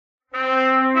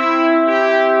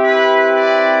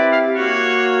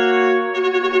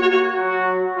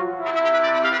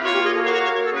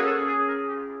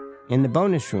In the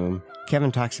bonus room,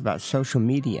 Kevin talks about social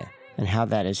media and how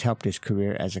that has helped his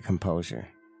career as a composer.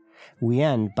 We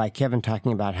end by Kevin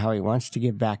talking about how he wants to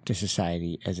give back to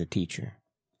society as a teacher.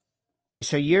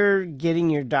 So you're getting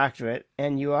your doctorate,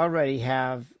 and you already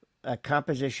have a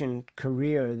composition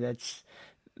career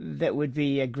that would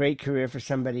be a great career for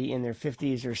somebody in their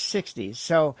 50s or 60s.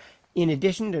 So in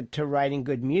addition to writing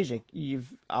good music,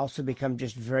 you've also become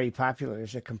just very popular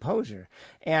as a composer.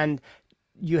 And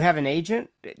you have an agent.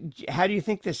 How do you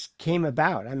think this came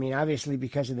about? I mean, obviously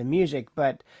because of the music,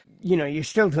 but you're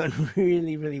still doing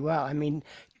really, really well. I mean,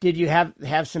 did you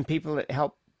have some people that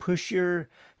help push your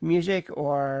music,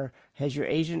 or has your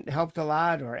agent helped a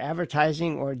lot, or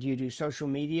advertising, or do you do social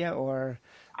media? Or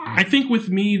I think with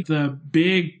me, the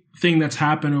big thing that's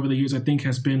happened over the years, I think,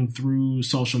 has been through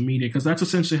social media, because that's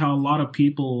essentially how a lot of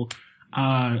people,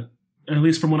 at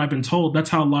least from what I've been told, that's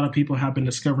how a lot of people have been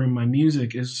discovering my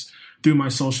music, is through my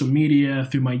social media,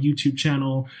 through my YouTube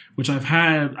channel, which I've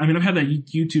had that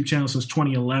YouTube channel since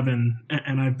 2011,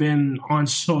 and I've been on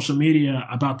social media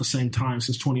about the same time,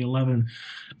 since 2011.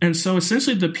 And so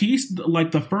essentially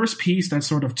the first piece that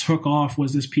sort of took off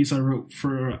was this piece I wrote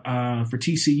for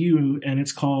TCU, and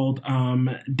it's called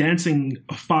Dancing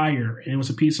Fire. And it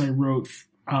was a piece I wrote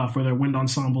for their wind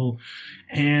ensemble.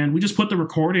 And we just put the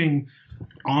recording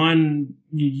on,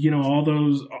 all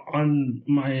those on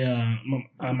my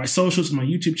my socials and my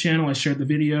YouTube channel. I shared the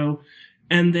video.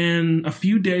 And then a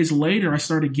few days later, I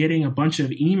started getting a bunch of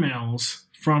emails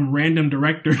from random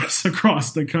directors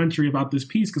across the country about this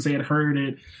piece, because they had heard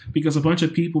it, because a bunch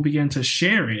of people began to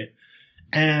share it.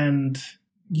 And,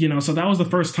 so that was the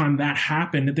first time that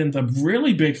happened. And then the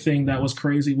really big thing that was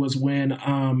crazy was when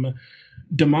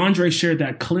Damondre shared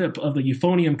that clip of the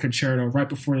Euphonium Concerto right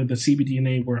before the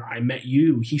CBDNA where I Met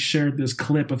You. He shared this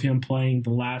clip of him playing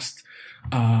the last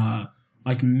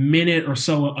minute or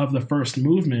so of the first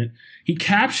movement. He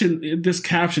captioned, this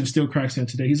caption still cracks me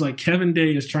today. He's like, Kevin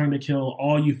Day is trying to kill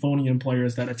all euphonium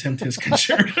players that attempt his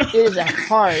concerto. It is a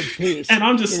hard piece. And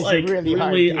I'm just like,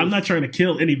 really, I'm not trying to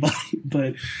kill anybody,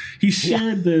 but he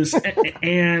shared this,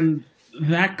 and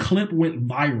that clip went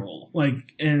viral,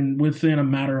 and within a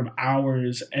matter of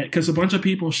hours, because a bunch of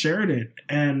people shared it.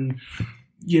 And,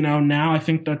 now I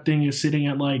think that thing is sitting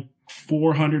at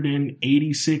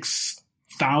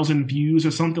 486,000 views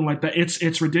or something like that.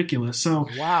 It's ridiculous. So,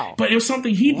 wow. But it was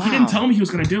something he didn't tell me he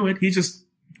was going to do it. He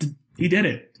did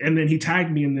it. And then he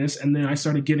tagged me in this. And then I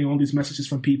started getting all these messages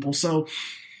from people. So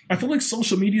I feel like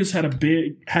social media's had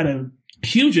a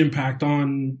huge impact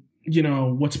on,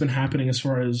 what's been happening as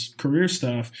far as career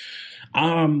stuff.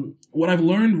 What I've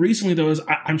learned recently, though, is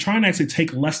I'm trying to actually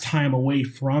take less time away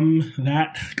from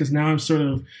that, because now I'm sort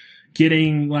of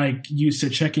getting used to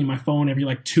checking my phone every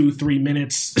 2-3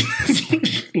 minutes.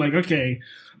 Okay,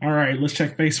 all right, let's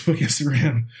check Facebook,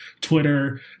 Instagram,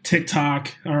 Twitter,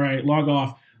 TikTok. All right, log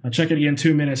off. I'll check it again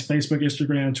 2 minutes. Facebook,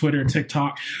 Instagram, Twitter,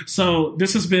 TikTok. So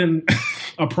this has been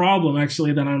a problem,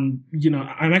 actually, that I'm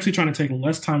actually trying to take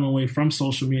less time away from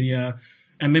social media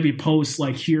and maybe post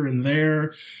here and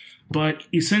there. But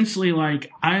essentially,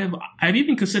 I've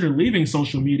even considered leaving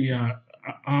social media,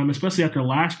 especially after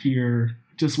last year,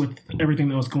 just with everything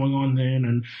that was going on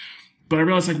then. But I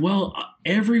realized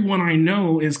everyone I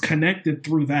know is connected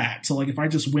through that. So if I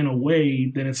just went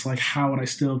away, then it's how would I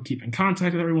still keep in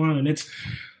contact with everyone? And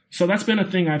so that's been a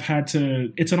thing I've had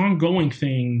to, it's an ongoing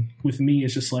thing with me.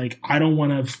 It's just I don't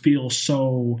want to feel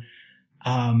so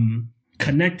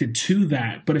connected to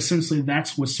that. But essentially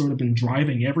that's what's sort of been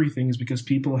driving everything, is because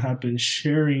people have been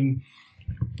sharing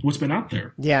what's been out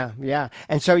there. Yeah, yeah.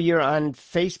 And so you're on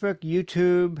Facebook,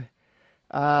 YouTube,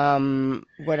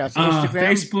 what else? Instagram?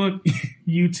 Facebook,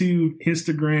 YouTube,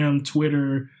 Instagram,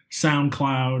 Twitter,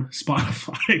 SoundCloud,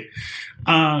 Spotify.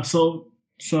 So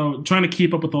trying to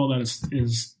keep up with all that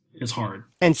is hard.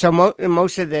 And so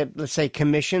most of the, let's say,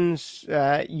 commissions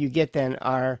you get then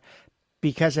are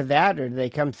because of that, or do they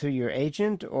come through your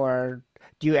agent, or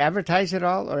do you advertise at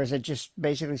all, or is it just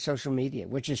basically social media,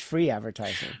 which is free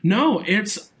advertising? No,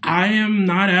 I am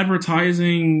not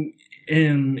advertising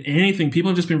in anything. People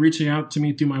have just been reaching out to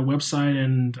me through my website,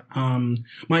 and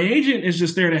my agent is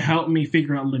just there to help me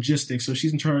figure out logistics. So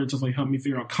she's in charge of help me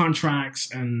figure out contracts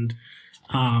and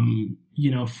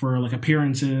for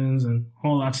appearances and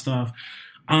all that stuff.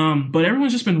 But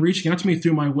everyone's just been reaching out to me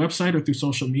through my website or through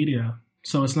social media.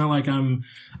 So it's not like I'm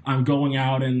going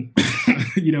out and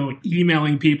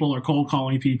emailing people or cold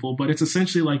calling people, but it's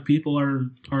essentially people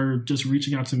are just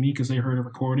reaching out to me because they heard a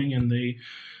recording and they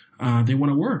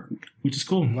want to work, which is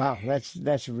cool. Wow,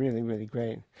 that's really, really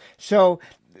great. So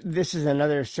this is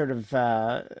another sort of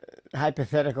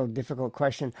hypothetical, difficult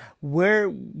question. Where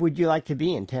would you like to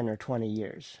be in 10 or 20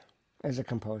 years? as a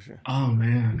composer? Oh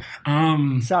man.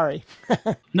 Sorry.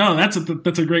 No, that's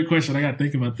a great question. I got to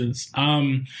think about this.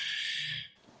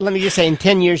 Let me just say, in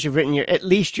 10 years, you've written at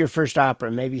least your first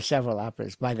opera, maybe several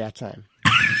operas by that time.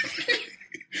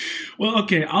 Well,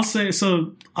 okay, I'll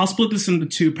split this into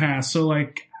two paths. So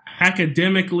like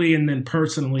academically and then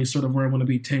personally, sort of where I want to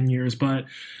be 10 years. But,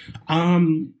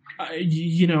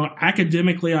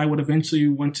 academically, I would eventually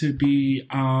want to be,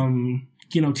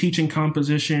 teaching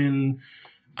composition,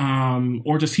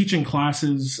 or just teaching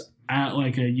classes at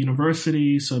like a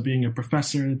university. So being a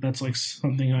professor, that's like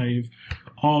something I've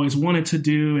always wanted to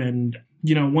do, and,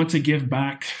 want to give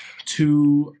back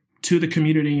to the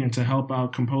community and to help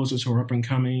out composers who are up and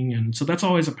coming. And so that's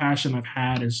always a passion I've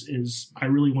had is I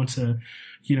really want to,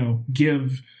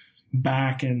 give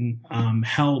back and,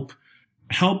 help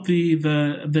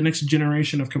the next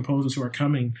generation of composers who are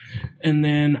coming. And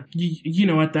then,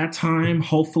 at that time,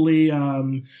 hopefully,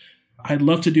 I'd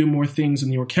love to do more things in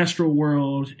the orchestral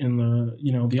world, in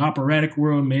the operatic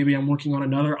world. Maybe I'm working on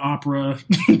another opera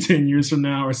 10 years from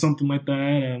now or something like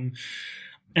that.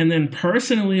 And then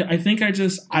personally, I think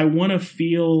I want to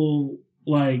feel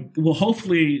like, well,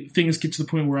 hopefully things get to the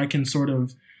point where I can sort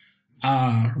of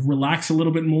relax a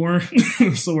little bit more.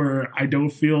 So where I don't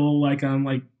feel like I'm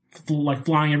like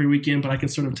flying every weekend, but I can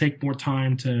sort of take more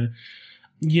time to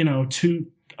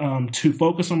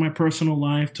focus on my personal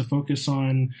life, to focus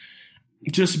on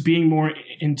just being more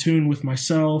in tune with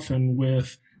myself and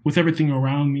with everything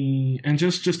around me, and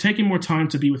just taking more time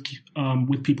to be with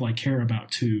people I care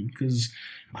about too, because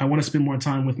I want to spend more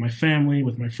time with my family,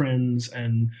 with my friends.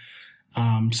 And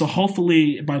so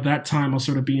hopefully by that time I'll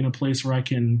sort of be in a place where I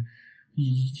can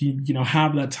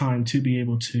have that time to be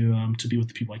able to be with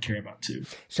the people I care about too.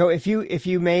 So if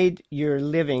you made your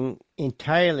living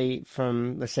entirely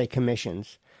from, let's say,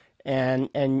 commissions, and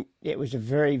it was a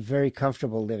very, very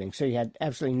comfortable living, so you had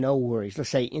absolutely no worries, let's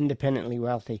say independently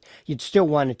wealthy, you'd still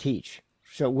want to teach.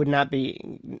 So it would not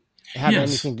have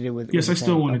anything to do with... Yes, I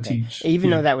still want to teach.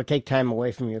 Even though that would take time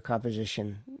away from your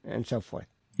composition and so forth.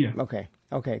 Yeah.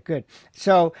 Okay, good.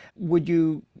 So would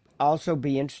you also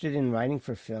be interested in writing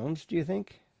for films, do you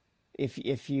think,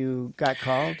 if you got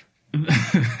called?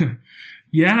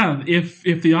 Yeah, if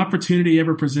the opportunity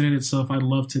ever presented itself, I'd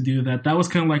love to do that. That was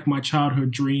kind of like my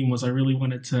childhood dream, was I really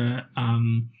wanted to,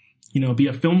 be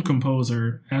a film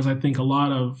composer, as I think a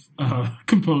lot of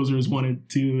composers wanted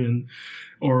to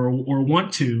or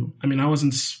want to. I mean, I was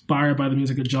inspired by the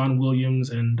music of John Williams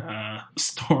and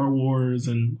Star Wars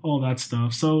and all that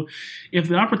stuff. So if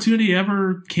the opportunity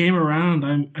ever came around,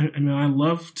 I'd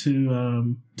love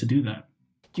to do that.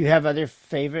 Do you have other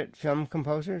favorite film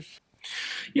composers?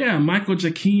 Yeah, Michael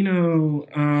Giacchino,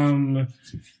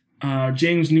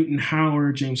 James Newton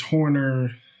Howard, James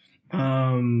Horner.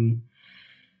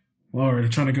 Lord, I'm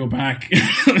trying to go back.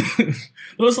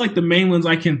 Those are like the main ones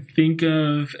I can think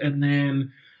of. And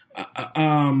then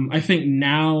I think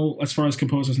now, as far as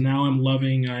composers now, I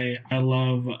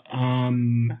love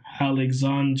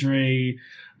Alexandre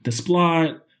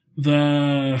Desplat,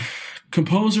 the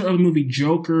composer of the movie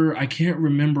Joker. I can't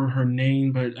remember her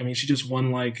name, but I mean, she just won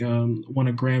a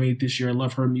Grammy this year. I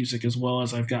love her music as well,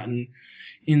 as I've gotten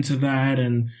into that.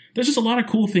 And there's just a lot of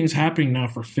cool things happening now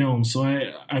for film. So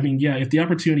I mean, yeah, if the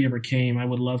opportunity ever came, I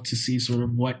would love to see sort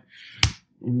of what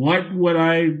would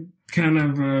I kind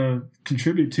of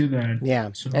contribute to that.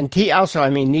 Yeah. So. And also, I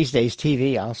mean, these days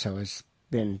TV also has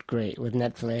been great with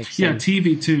Netflix. Yeah,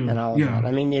 TV too. And all of that.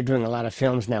 I mean, they're doing a lot of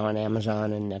films now on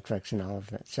Amazon and Netflix and all of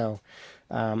that. So,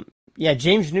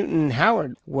 James Newton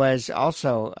Howard was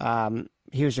also,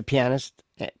 he was a pianist.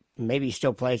 Maybe he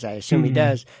still plays, I assume he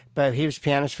does, but he was a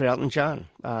pianist for Elton John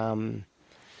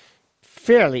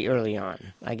fairly early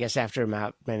on, I guess after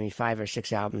about maybe 5 or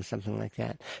 6 albums, something like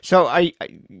that. So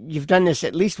you've done this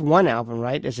at least one album,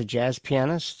 right, as a jazz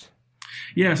pianist?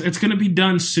 Yes, it's going to be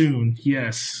done soon,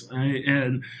 yes.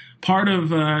 And part of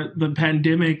the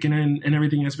pandemic and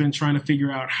everything has been trying to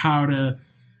figure out how to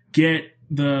get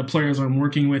the players I'm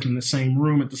working with in the same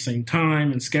room at the same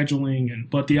time and scheduling.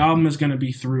 But the album is going to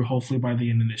be through hopefully by the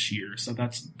end of this year. So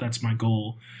that's my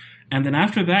goal. And then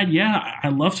after that, yeah, I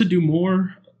love to do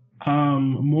more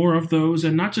of those,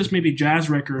 and not just maybe jazz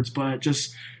records, but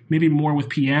just maybe more with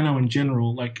piano in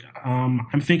general. Like,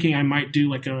 I'm thinking I might do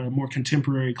like a more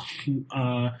contemporary,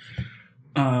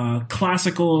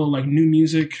 classical, like new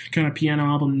music kind of piano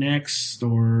album next,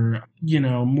 or,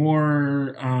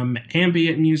 more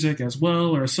ambient music as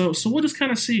well, or so we'll just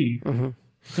kind of see.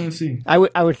 Mm-hmm.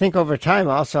 I would think over time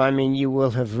also, I mean, you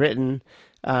will have written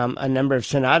a number of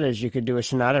sonatas. You could do a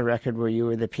sonata record where you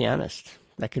were the pianist.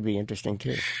 That could be interesting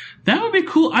too. That would be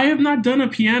cool. I have not done a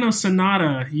piano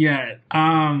sonata yet.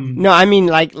 No, I mean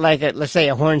let's say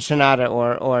a horn sonata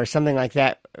or something like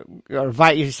that. Or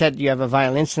you said you have a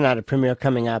violin sonata premiere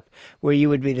coming up where you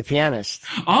would be the pianist.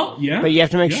 Oh, yeah. But you have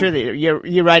to make sure that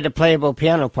you write a playable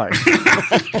piano part.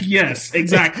 Yes,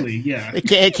 exactly. Yeah.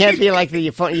 It can't be like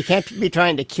you can't be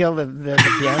trying to kill the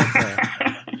piano player.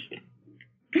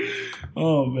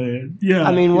 Oh man, yeah.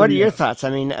 I mean, what are your thoughts?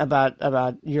 I mean,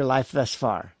 about your life thus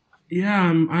far? Yeah,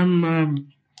 I'm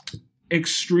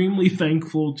extremely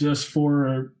thankful just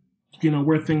for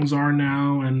where things are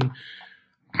now, and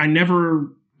I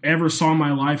never ever saw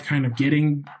my life kind of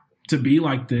getting to be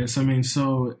like this. I mean,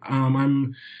 so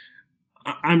I'm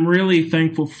really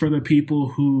thankful for the people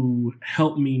who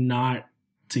helped me not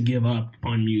to give up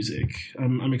on music.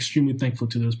 I'm extremely thankful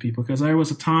to those people, because there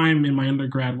was a time in my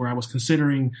undergrad where I was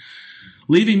considering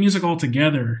leaving music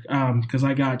altogether, because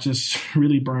I got just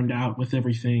really burned out with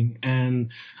everything. And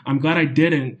I'm glad I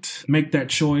didn't make that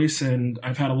choice. And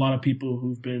I've had a lot of people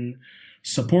who've been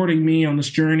supporting me on this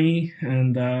journey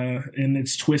and in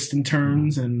its twists and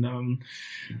turns. And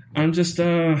I'm just,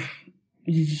 very,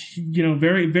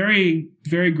 very,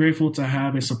 very grateful to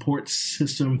have a support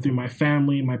system through my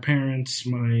family, my parents,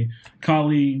 my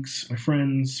colleagues, my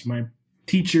friends, my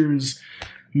teachers,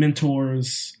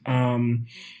 mentors.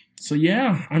 So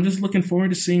yeah, I'm just looking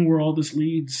forward to seeing where all this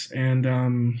leads, and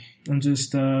I'm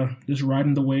just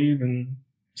riding the wave and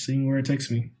seeing where it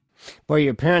takes me. Boy,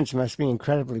 your parents must be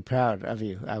incredibly proud of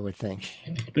you, I would think.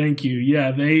 Thank you. Yeah,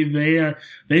 they've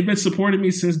been supporting me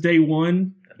since day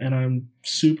one, and I'm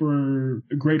super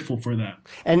grateful for that.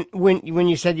 And when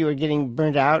you said you were getting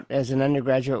burnt out as an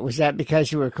undergraduate, was that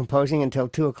because you were composing until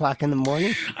 2:00 in the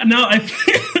morning? No,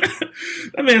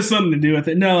 that may have something to do with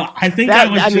it. No, I think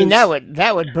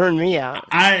that would burn me out.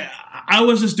 I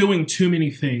was just doing too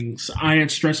many things. I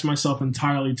had stretched myself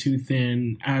entirely too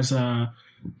thin as a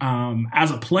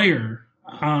player,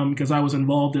 because I was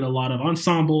involved in a lot of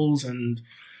ensembles and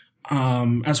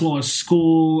as well as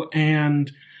school.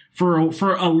 And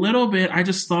for a little bit, I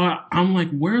just thought, I'm like,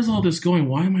 where's all this going?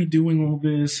 Why am I doing all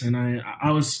this? And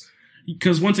I was,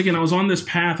 because once again, I was on this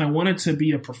path. I wanted to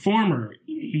be a performer.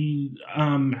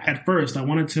 At first, I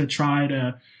wanted to try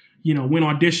to, win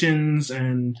auditions,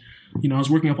 and, I was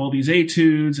working up all these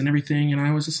etudes and everything. And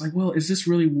I was just like, well, is this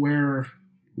really where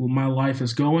my life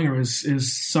is going, or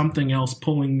is something else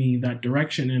pulling me that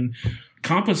direction? And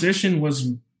composition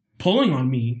was pulling on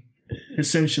me,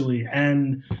 essentially.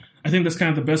 And I think that's kind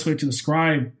of the best way to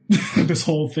describe this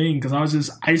whole thing, because I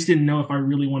just didn't know if I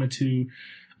really wanted to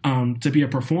be a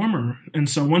performer. And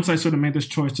so once I sort of made this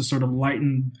choice to sort of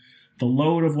lighten the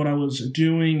load of what I was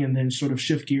doing and then sort of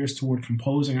shift gears toward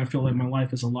composing, I feel like my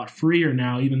life is a lot freer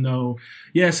now, even though,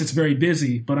 yes, it's very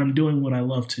busy, but I'm doing what I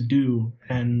love to do.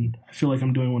 And I feel like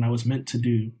I'm doing what I was meant to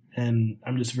do. And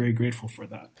I'm just very grateful for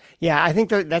that. Yeah, I think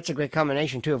that's a great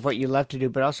combination, too, of what you love to do,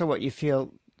 but also what you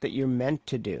feel that you're meant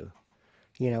to do.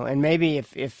 And maybe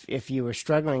if you were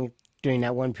struggling during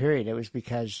that one period, it was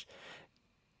because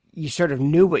you sort of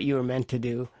knew what you were meant to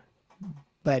do,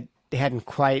 but hadn't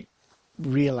quite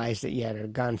realized it yet or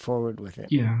gone forward with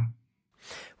it. Yeah.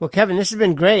 Well, Kevin, this has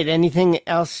been great. Anything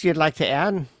else you'd like to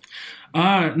add?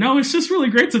 No, it's just really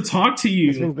great to talk to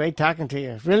you. It's been great talking to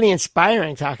you. Really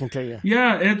inspiring talking to you.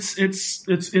 Yeah, it's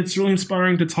really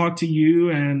inspiring to talk to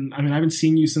you. And I mean, I haven't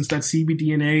seen you since that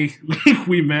CBDNA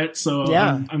we met. So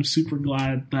yeah. I'm super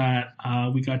glad that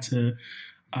we got to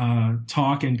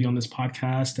talk and be on this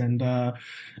podcast. And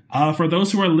for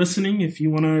those who are listening, if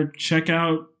you want to check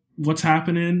out what's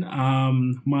happening,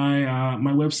 my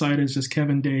website is just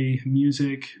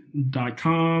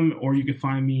kevindaymusic.com, or you can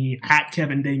find me at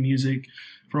Kevin Day Music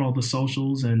for all the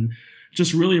socials. And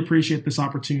just really appreciate this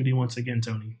opportunity once again,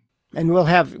 Tony. And we'll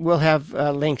have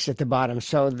links at the bottom,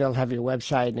 so they'll have your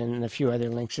website and a few other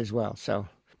links as well. So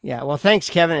yeah, well,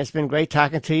 thanks, Kevin. It's been great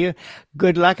talking to you.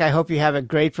 Good luck. I hope you have a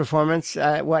great performance.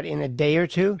 In a day or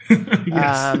two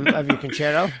yes. Of your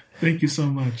concerto. Thank you so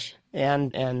much.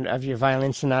 And of your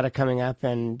violin sonata coming up,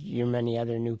 and your many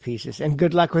other new pieces. And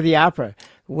good luck with the opera.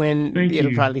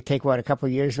 It'll probably take a couple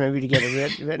of years maybe to get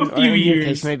it written, or in your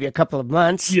case maybe a couple of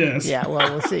months. Yes. Yeah. Well,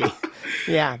 we'll see.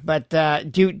 Yeah, but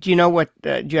do you know what?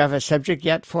 Do you have a subject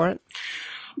yet for it?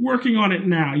 Working on it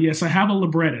now. Yes, I have a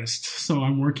librettist, so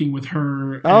I'm working with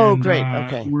her. Oh, great.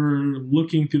 Okay. We're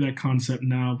looking through that concept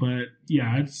now, but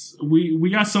yeah, we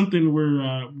got something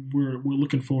we're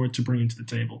looking forward to bringing to the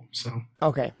table. So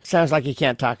okay, sounds like you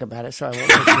can't talk about it, so I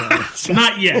won't put you on it. So.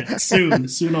 Not yet. Soon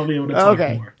I'll be able to talk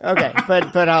more. Okay,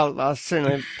 but I'll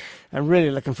certainly. I'm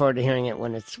really looking forward to hearing it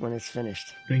when it's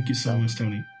finished. Thank you so much,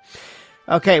 Tony.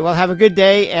 Okay, well, have a good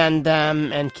day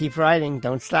and keep writing.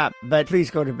 Don't stop. But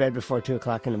please go to bed before 2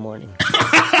 o'clock in the morning.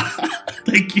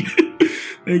 Thank you.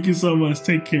 Thank you so much.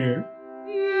 Take care.